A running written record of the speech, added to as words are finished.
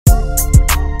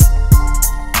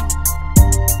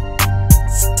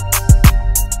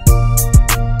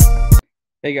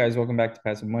Hey guys, welcome back to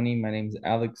Passive Money. My name is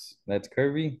Alex. That's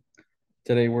Kirby.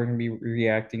 Today we're going to be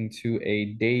reacting to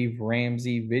a Dave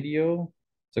Ramsey video.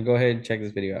 So go ahead and check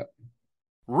this video out.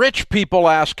 Rich people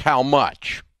ask how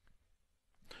much.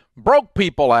 Broke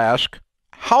people ask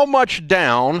how much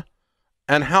down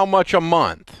and how much a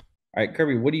month. All right,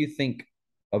 Kirby, what do you think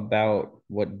about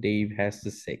what Dave has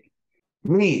to say?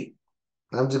 Me,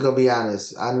 I'm just gonna be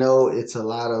honest. I know it's a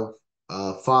lot of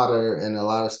fodder and a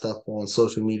lot of stuff on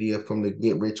social media from the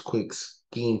get rich quick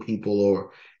scheme people,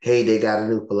 or hey, they got a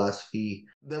new philosophy.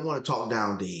 They want to talk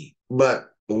down Dave. But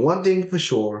one thing for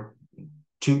sure,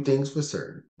 two things for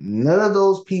certain. None of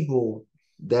those people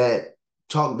that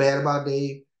talk bad about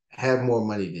Dave have more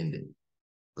money than Dave.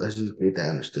 Let's just get that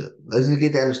understood. Let's just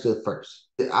get that understood first.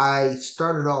 I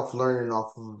started off learning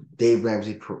off of Dave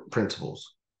Ramsey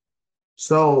principles.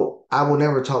 So I will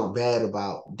never talk bad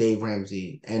about Dave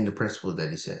Ramsey and the principles that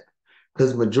he said,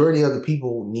 because the majority of the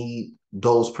people need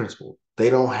those principles. They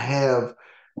don't have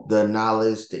the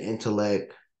knowledge, the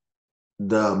intellect,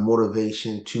 the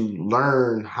motivation to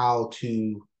learn how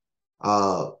to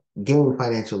uh, gain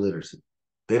financial literacy.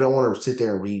 They don't want to sit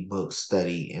there and read books,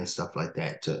 study, and stuff like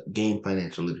that to gain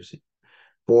financial literacy.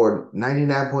 For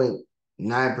 99.9%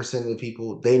 of the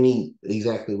people, they need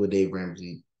exactly what Dave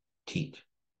Ramsey teach.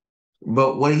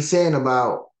 But what he's saying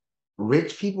about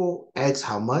rich people ask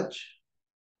how much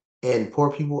and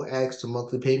poor people ask the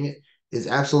monthly payment is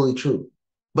absolutely true.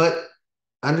 But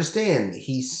understand,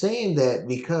 he's saying that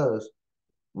because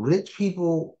rich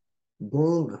people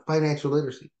gain financial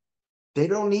literacy. They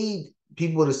don't need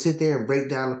people to sit there and break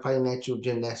down the financial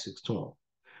gymnastics to them.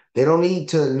 They don't need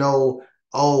to know,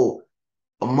 oh,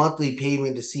 a monthly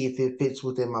payment to see if it fits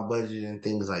within my budget and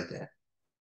things like that.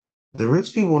 The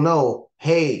rich people know,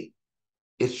 hey,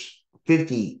 it's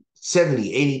 50,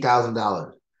 70,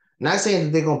 $80,000. Not saying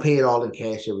that they're gonna pay it all in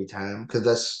cash every time, because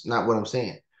that's not what I'm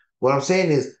saying. What I'm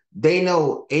saying is they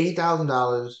know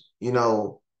 $80,000,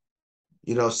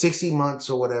 60 months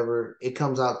or whatever, it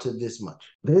comes out to this much.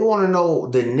 They want to know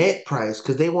the net price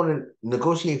because they want to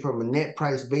negotiate from a net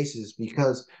price basis.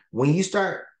 Because when you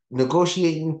start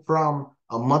negotiating from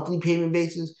a monthly payment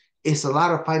basis, it's a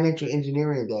lot of financial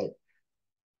engineering that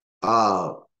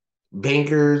uh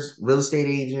bankers, real estate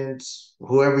agents,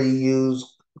 whoever you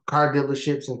use, car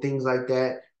dealerships and things like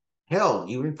that. Hell,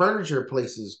 even furniture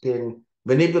places can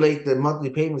manipulate the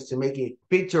monthly payments to make it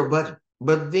fit your budget.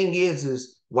 But the thing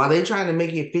is while they're trying to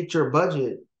make it fit your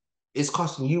budget, it's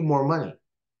costing you more money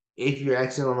if you're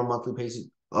acting on a monthly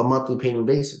payment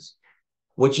basis.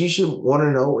 What you should want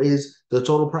to know is the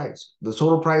total price. The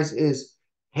total price is,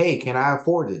 hey, can I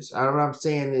afford this? I don't know. I'm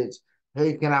saying it's,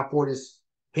 hey, can I afford this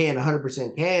paying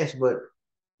 100% cash? But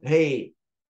hey,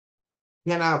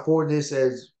 can I afford this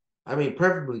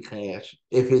preferably cash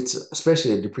if it's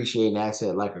especially a depreciating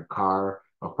asset like a car,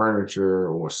 a furniture,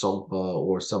 or sofa,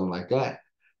 or something like that.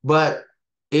 But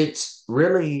it's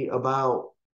really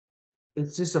about,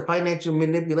 it's just a financial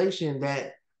manipulation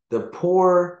that the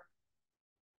poor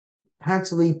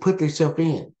constantly put themselves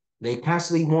in. They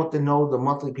constantly want to know the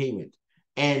monthly payment.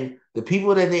 And the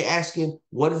people that they're asking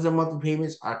what is the monthly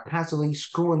payments are constantly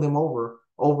screwing them over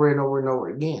and over and over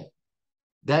again.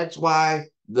 That's why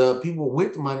the people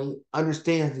with money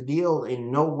understands the deal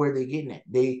and know where they're getting at.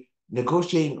 They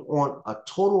negotiating on a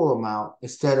total amount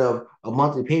instead of a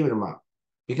monthly payment amount.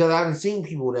 Because I've seen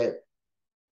people that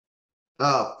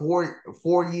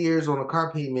 4 years on a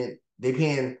car payment, they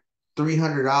paying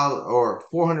 $300 or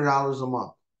 $400 a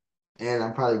month. And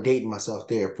I'm probably dating myself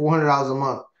there. $400 a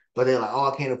month, but they're like,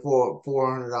 oh, I can't afford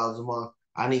 $400 a month.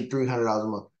 I need $300 a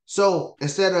month. So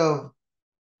instead of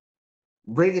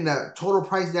bringing the total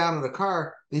price down of the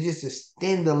car, they just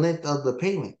extend the length of the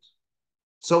payment.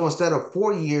 So instead of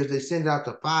 4 years, they send it out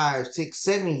to 5, 6,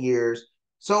 7 years.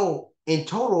 So in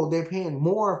total, they're paying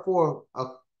more for a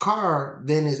car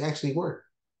than it's actually worth.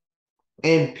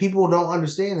 And people don't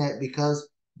understand that because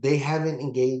they haven't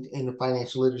engaged in the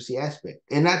financial literacy aspect.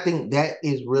 And I think that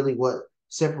is really what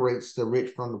separates the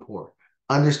rich from the poor,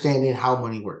 understanding how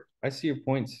money works. I see your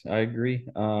points. I agree.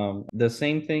 The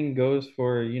same thing goes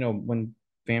for, when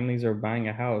families are buying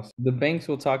a house. The banks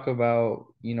will talk about,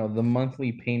 the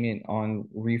monthly payment on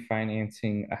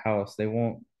refinancing a house. They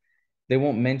won't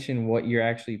mention what you're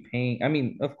actually paying. I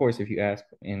mean, of course, if you ask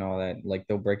and all that, like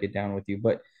they'll break it down with you.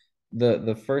 But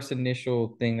the first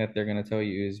initial thing that they're gonna tell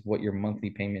you is what your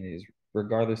monthly payment is,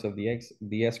 regardless of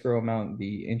the escrow amount,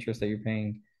 the interest that you're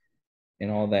paying, and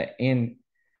all that. And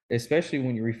especially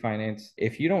when you refinance,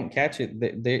 if you don't catch it,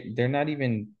 they're not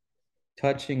even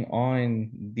touching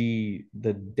on the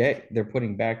debt they're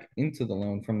putting back into the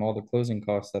loan from all the closing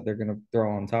costs that they're gonna throw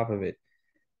on top of it.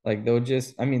 Like they'll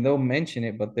just, I mean, they'll mention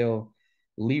it, but they'll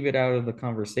leave it out of the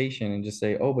conversation and just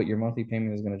say, oh, but your monthly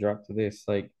payment is going to drop to this.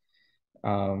 Like,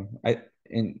 I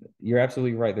and you're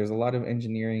absolutely right. There's a lot of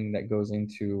engineering that goes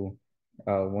into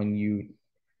when you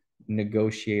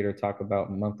negotiate or talk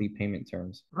about monthly payment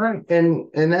terms. Right. And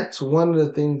that's one of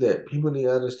the things that people need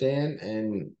to understand.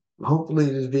 And hopefully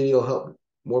this video help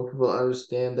more people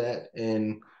understand that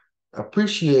and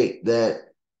appreciate that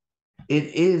it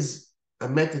is a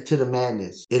method to the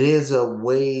madness. It is a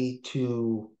way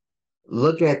to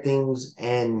look at things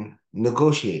and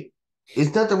negotiate.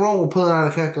 It's nothing wrong with pulling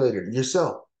out a calculator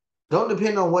yourself. Don't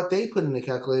depend on what they put in the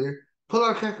calculator. Pull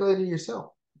out a calculator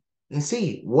yourself and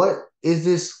see what is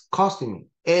this costing me.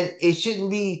 And it shouldn't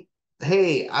be,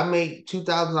 hey, I make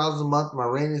 $2,000 a month. My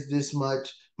rent is this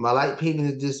much. My light payment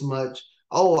is this much.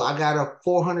 Oh, I got a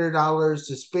 $400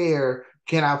 to spare.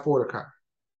 Can I afford a car?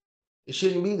 It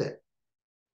shouldn't be that.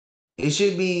 It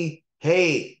should be,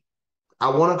 hey, I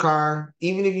want a car.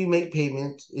 Even if you make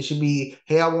payments, it should be,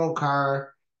 hey, I want a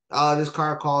car. This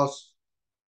car costs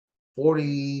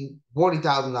 $40,000.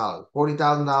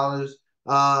 $40,000.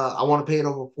 I want to pay it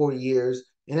over 4 years,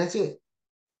 and that's it.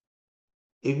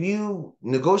 If you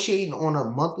negotiating on a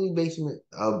monthly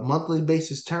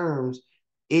basis terms,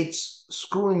 it's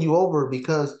screwing you over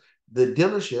because the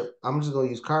dealership, I'm just going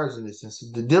to use cars in this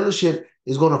instance, the dealership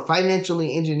is going to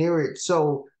financially engineer it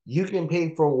so you can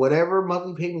pay for whatever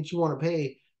monthly payment you want to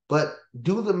pay, but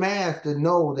do the math to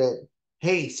know that,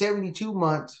 hey, 72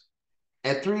 months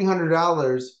at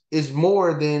 $300 is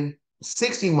more than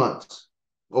 60 months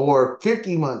or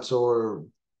 50 months or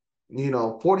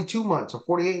 42 months or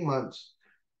 48 months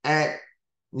at,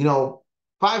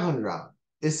 $500.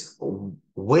 It's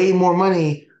way more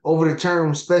money over the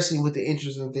term, especially with the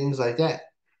interest and things like that.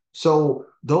 So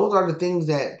those are the things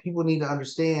that people need to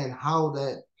understand how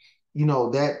that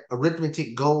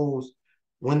arithmetic goes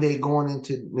when they going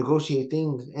into negotiate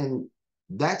things. And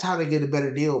that's how they get a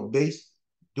better deal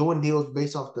doing deals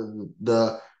based off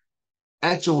the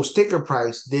actual sticker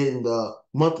price than the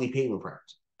monthly payment price.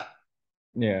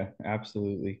 Yeah,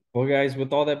 absolutely. Well, guys,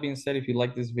 with all that being said, if you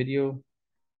like this video,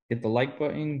 hit the like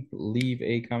button, leave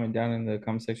a comment down in the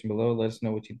comment section below. Let us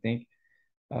know what you think.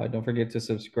 Don't forget to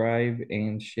subscribe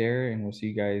and share, and we'll see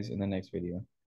you guys in the next video.